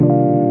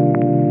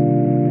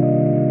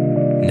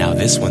Now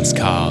this one's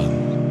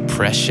called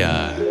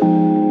Pressure.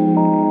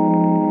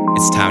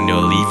 It's time to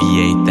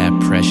alleviate that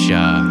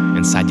pressure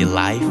inside your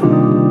life,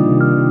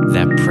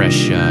 that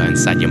pressure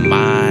inside your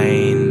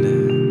mind,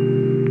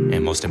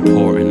 and most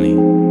importantly,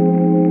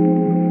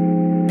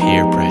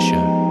 peer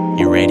pressure.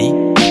 You ready?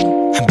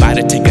 I'm about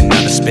to take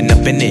another spin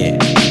up in it.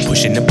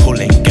 Pushing and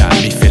pulling, got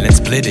me feeling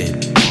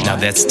splitted. Now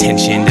that's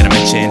tension that I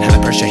mentioned, how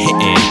the pressure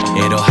hitting.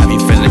 It'll have you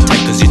feeling tight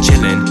cause you're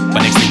chilling.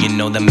 But next thing you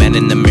know, the man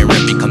in the mirror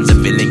becomes a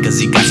villain, cause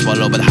he got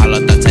swallowed with hollow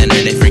thoughts and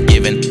are they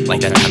forgiven. Like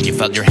that time you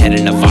felt your head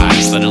in a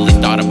vice, literally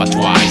thought about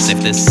twice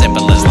if this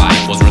simple as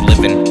life was worth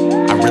living.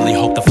 I really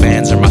hope the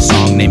fans are my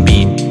song named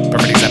Beat.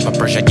 Perfect example of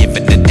pressure, give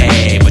it an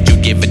A, but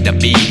you give it a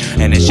B.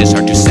 And it's just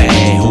hard to say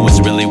who is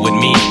really with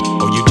me,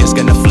 or you just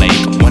gonna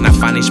flake when I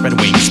finally spread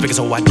wings. Because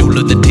so I do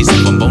love the taste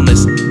of a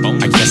bonus.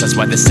 I guess that's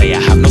why they say I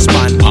have no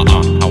spine.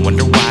 I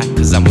wonder why,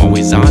 cause I'm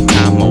always on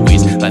time,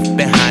 always left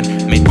behind.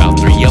 Made about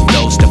 3 of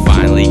those to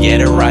finally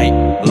get it right.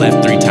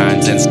 Left 3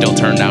 times and still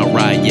turned out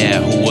right. Yeah,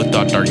 who would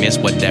thought darkness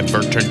would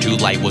ever turn to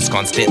light? Was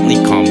constantly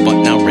calm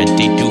but now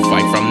ready to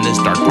fight from this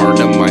dark part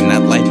of mine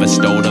that life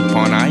bestowed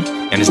upon I.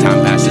 And as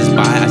time passes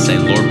by, I say,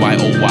 Lord, why,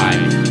 oh why?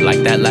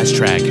 Like that last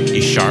track,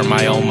 you sharp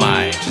my oh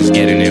my. Just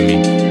getting in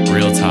me,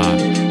 real talk.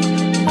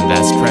 And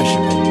that's pressure,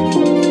 baby.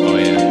 Oh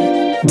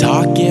yeah.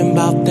 Talking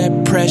about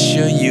that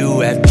pressure you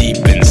have deep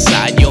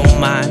inside your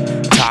mind.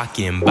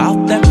 Talking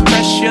about that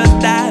pressure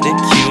that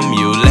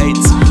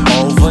accumulates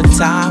over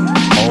time,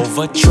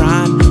 over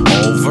trying,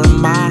 over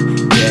my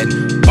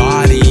dead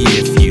body.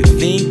 If you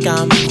think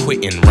I'm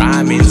quitting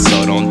rhyming,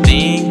 so don't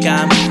think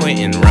I'm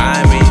quitting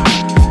rhyming.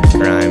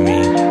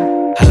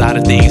 A lot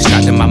of things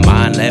trapped in my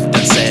mind, left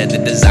unsaid. The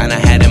design I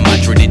had in my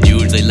treated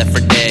usually left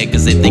for dead,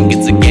 cause they think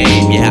it's a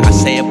game. Yeah, I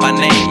say it by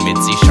name,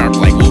 it's C sharp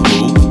like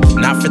woo-hoo.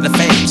 Not for the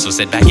fame, so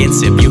sit back and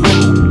sip you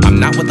who. I'm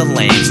not with the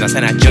lames, not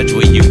saying I judge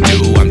what you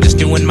do. I'm just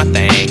doing my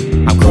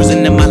thing, I'm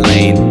cruising in my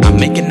lane. I'm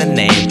making a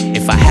name,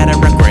 if I had a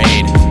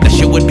grade, that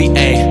shit would be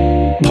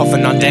A.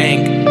 Puffin' on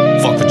dang,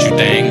 fuck what you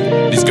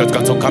think. These girls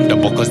got so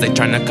comfortable cause they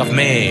tryna cuff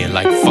me.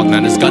 Like fuck,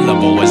 not as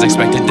gullible as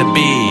expected to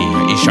be.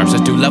 E-sharps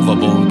is too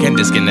lovable, can't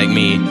disconnect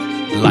me.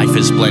 Life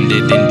is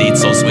splendid, indeed,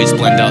 so sweet,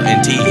 splendor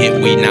and tea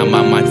hit we. Now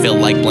my mind feel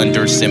like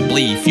Blender,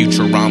 simply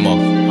Futurama.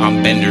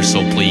 I'm Bender,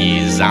 so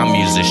please, I'm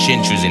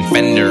musician choosing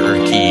Fender or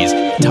keys.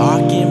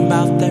 Talking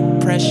about that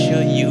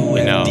pressure you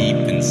have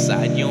deep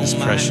inside your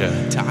mind. Pressure,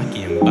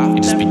 talking about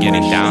you just be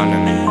getting down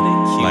on me.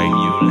 Like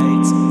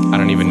I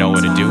don't even know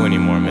what to do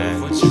anymore,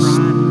 man. Just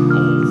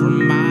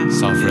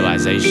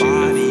self-realization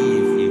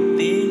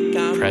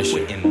of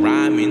pressure.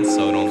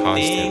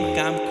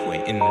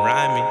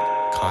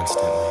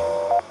 Constantly.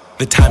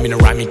 The timing to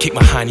rhyme me, kick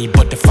my hiney,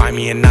 but define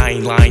me and I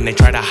ain't lying. They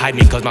try to hide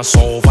me cause my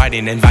soul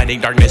fighting, inviting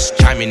darkness,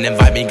 chiming and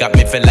vibing, got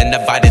me feeling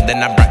divided.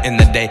 Then I brighten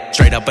the day,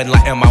 straight up and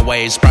light in my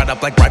ways, sprout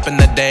up like ripe in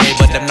the day,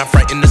 but I'm not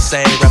frightened to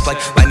say, rap like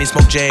lightning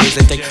smoke J's,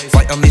 and take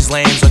flight on these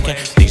lanes. Why can't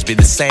things be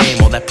the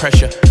same? All that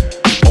pressure.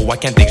 Oh, why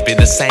can't things be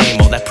the same?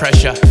 All that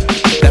pressure.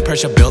 That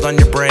pressure build on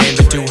your brain,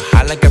 but too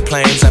high like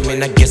airplanes. I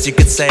mean, I guess you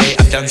could say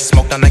I've done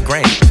smoked on that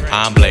grain.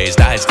 I'm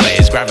blazed, eyes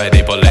glazed,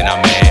 gravity pulling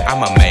on me.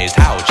 I'm amazed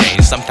how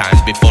change sometimes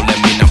be fooling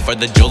me. Not for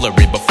the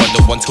jewelry, but for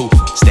the ones who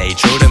stay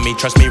true to me.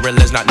 Trust me, real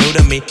is not new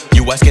to me.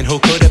 You asking who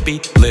could it be?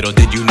 Little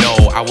did you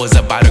know I was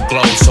about to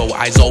glow. So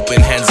eyes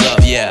open, hands up,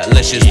 yeah,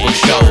 let's just push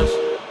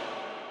shows.